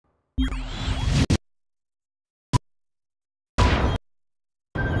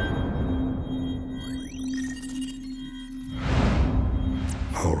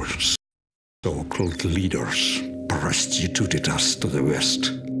Our so-called leaders prostituted us to the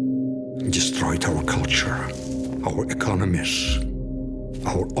West, destroyed our culture, our economies,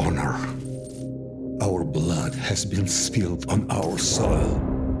 our honor. Our blood has been spilled on our soil.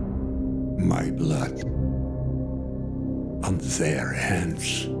 My blood on their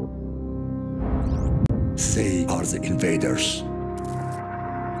hands. They are the invaders.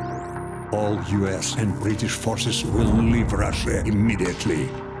 All US and British forces will leave Russia immediately,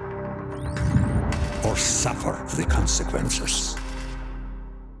 or suffer the consequences.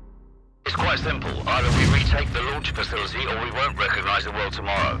 It's quite simple. Either we retake the launch facility or we won't recognize the world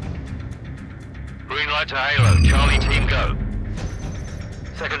tomorrow. Green light to Halo. Charlie team, go.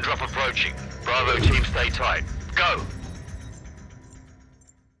 Second drop approaching. Bravo team, stay tight. Go!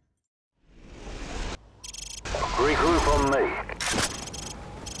 Regroup on me.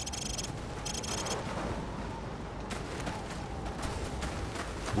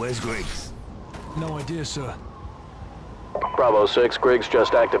 Where's Griggs? No idea, sir. Bravo 6, Griggs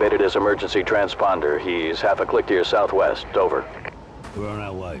just activated his emergency transponder. He's half a click to your southwest. Over. We're on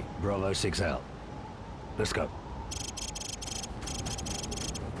our way. Bravo 6 out. Let's go.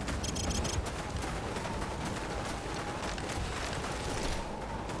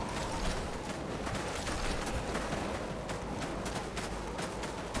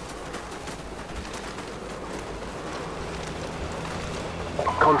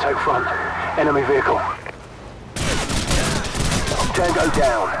 Contact front. Enemy vehicle. Tango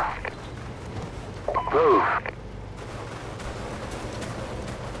down. Move.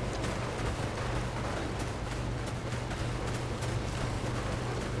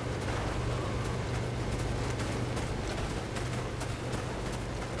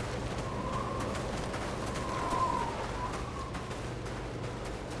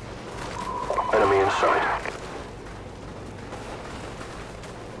 Enemy inside.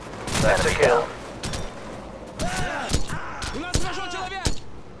 That's a kill. У нас сражен человек!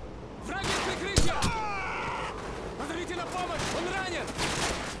 Враги в прикрытии! Позовите на помощь! Он ранен!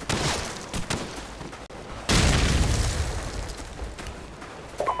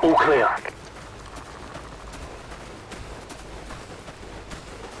 All clear.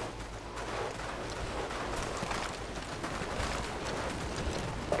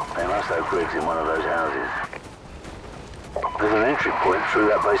 They must have Griggs in one of those houses. There's an entry point through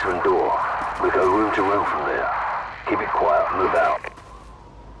that basement door. We go room to room from there. Keep it quiet, move out.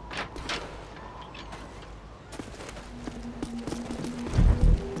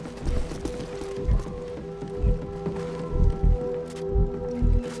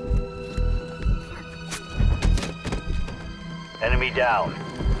 Enemy down.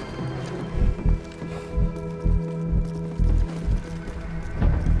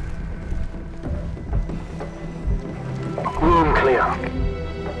 Room clear.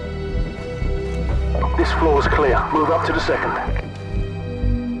 This floor's clear. Move up to the second.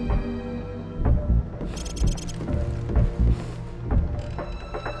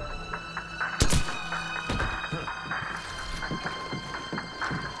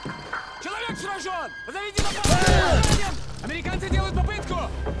 Человек сражен! Позовите на помощь! Американцы делают попытку!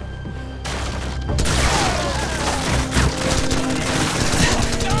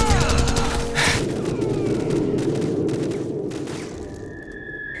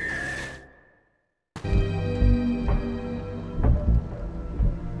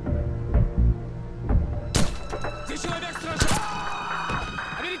 Здесь человек сражен!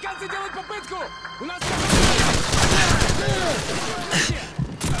 Американцы делают попытку! У нас...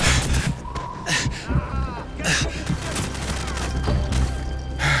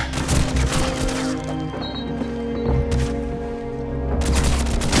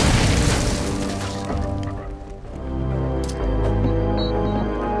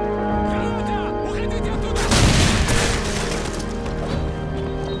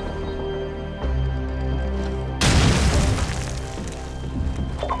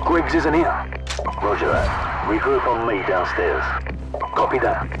 Griggs isn't here. Roger that. Regroup on me downstairs. Copy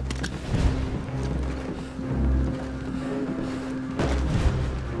that.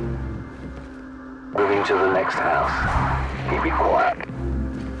 Moving to the next house. Keep it quiet.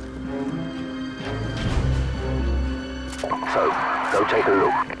 So, go take a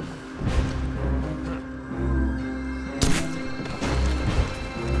look.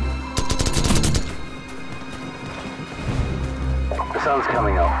 The sun's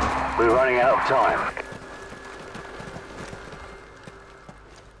coming up. We're running out of time.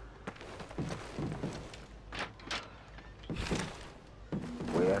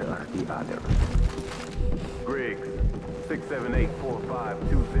 We're Where are the others? Griggs,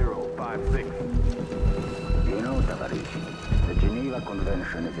 678-452056. You know, Tavarici, the Geneva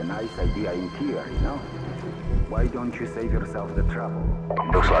Convention is a nice idea in theory, no? Why don't you save yourself the trouble?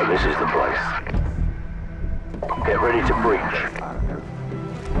 Looks like this is the place. Get ready to breach. Arthur.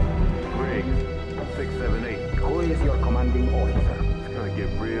 Griggs, 678. Who is your commanding officer? It's gonna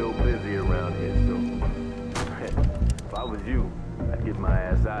get real busy around here, so... if I was you, I'd get my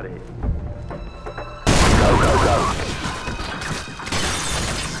ass out of here. Go, go, go.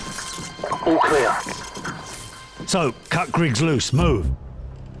 All clear. So, cut Griggs loose. Move.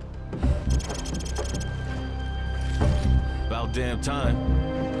 About damn time.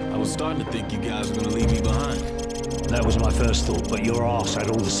 I was starting to think you guys were gonna leave me behind. That was my first thought, but your arse had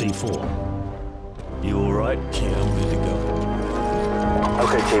all the C4. You alright? Yeah, I'm good to go.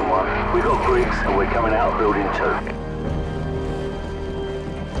 Okay, Team 1. We got Griggs and we're coming out of Building 2.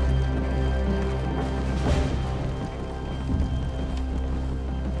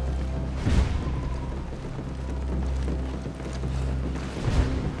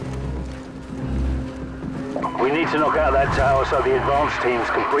 We need to knock out that tower so the advanced teams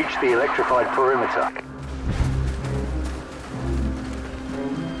can breach the electrified perimeter.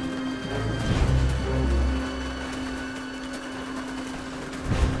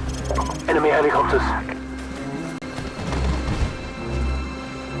 Enemy helicopters.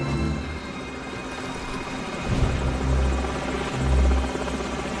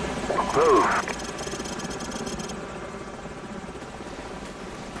 Move.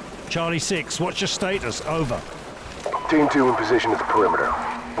 Charlie 6, what's your status? Over. Team 2 in position at the perimeter.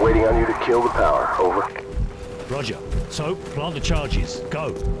 Waiting on you to kill the power. Over. Roger. So, plant the charges.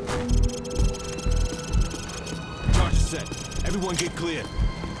 Go. Charge set. Everyone get clear.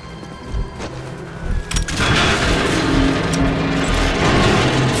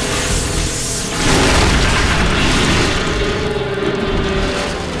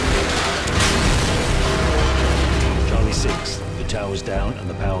 Charlie 6, the tower's down and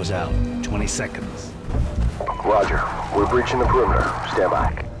the power's out. 20 seconds. Roger. We're breaching the perimeter. Stand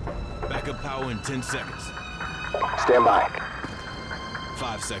by. Backup power in 10 seconds. Stand by.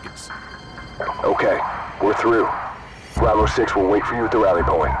 5 seconds. Okay. We're through. Bravo 6 will wait for you at the rally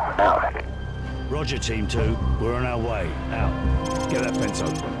point. Out. Roger, Team 2. We're on our way. Out. Get that fence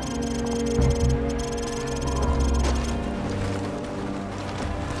open.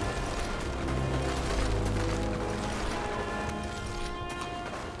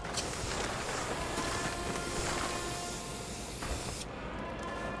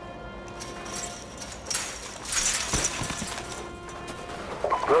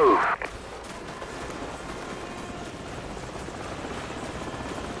 Move.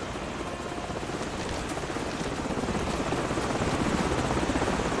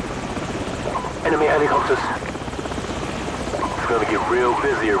 Enemy helicopters. It's gonna get real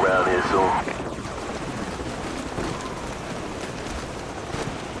busy around here soon.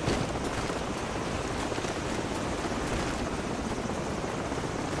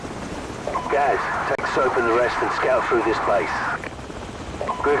 Guys, take Soap and the rest and scout through this base.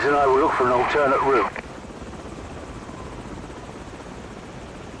 Griggs and I will look for an alternate route.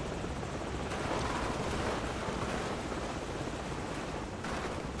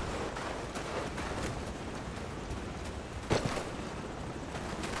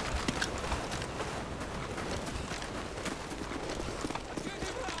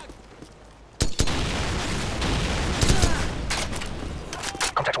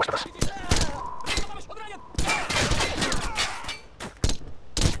 Contact west of us.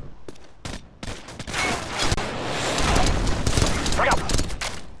 Bring up!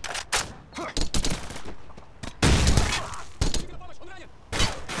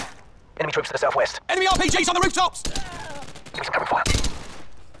 Enemy troops to the southwest. Enemy RPGs on the rooftops! Give me some cover fire.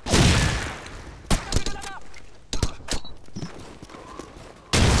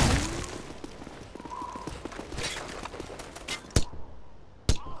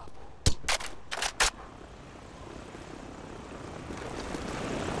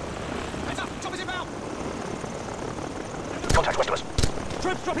 Heads up! Choppers inbound! Contact west of us.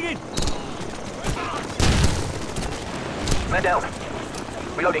 Troops dropping in! Man down.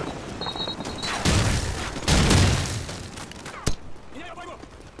 Reloading.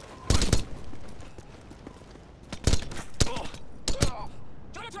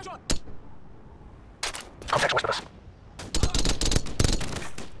 Contact west of us.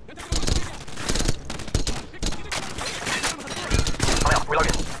 I'm out.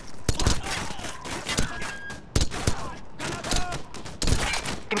 Reloading.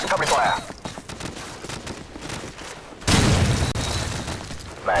 Give me some covering fire.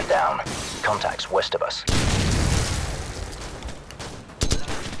 Man Man down. Contacts west of us.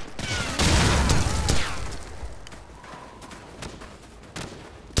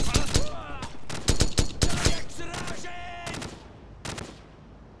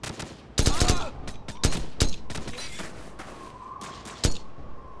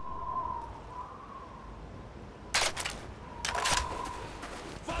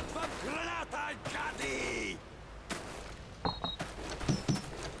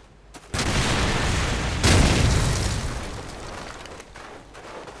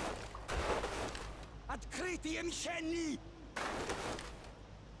 Открытые мишени!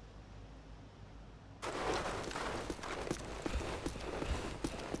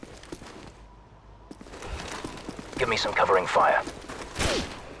 Give me some covering fire.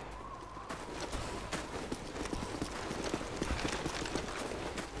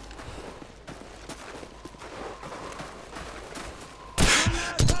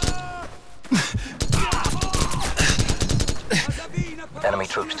 Enemy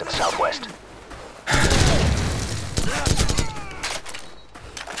troops to the southwest.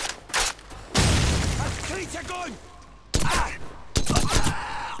 Открыть огонь!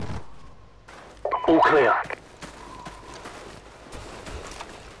 All clear.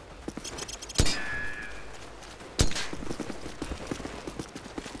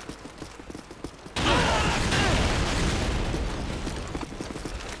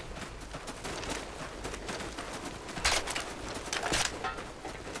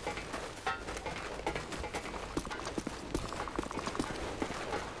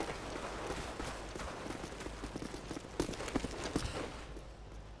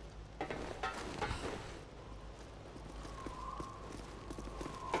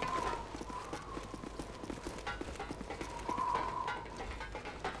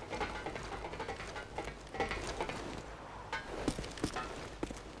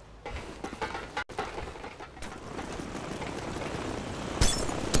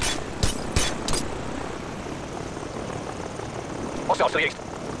 Hostiles to the east.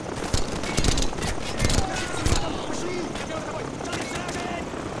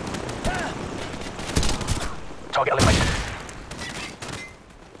 Target eliminated.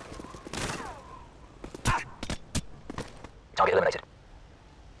 Target eliminated.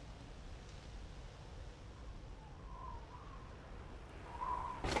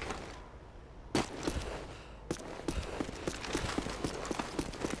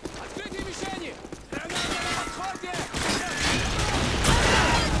 Открытые мишени! Граната на подходе!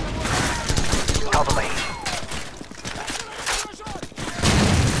 Cover me.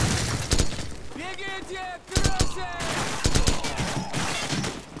 Бегите, трассы!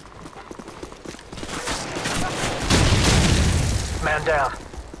 Man down.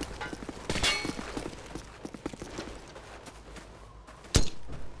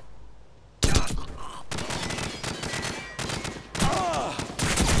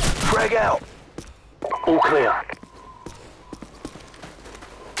 Frag out. All clear.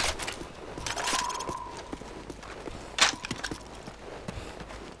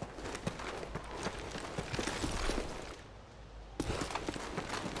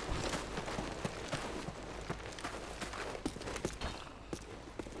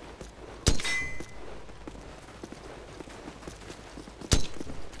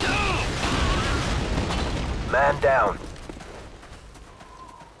 Man down.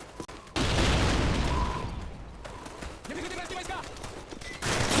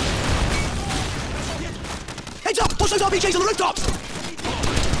 Heads up! Push those RPGs on the rooftops!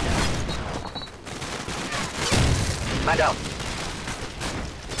 Man down.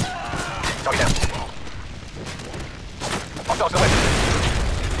 Target down. Hostiles to the west.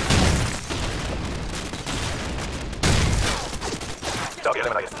 Target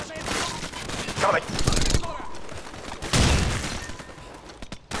eliminated. Cover me.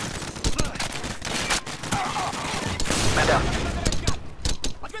 Man down.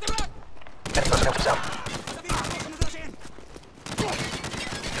 Enemy personnel to the south.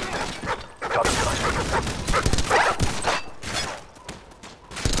 Target neutralized.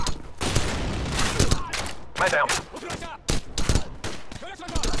 Man down.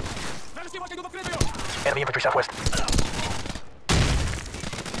 Enemy infantry southwest.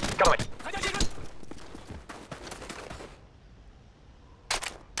 Cover me.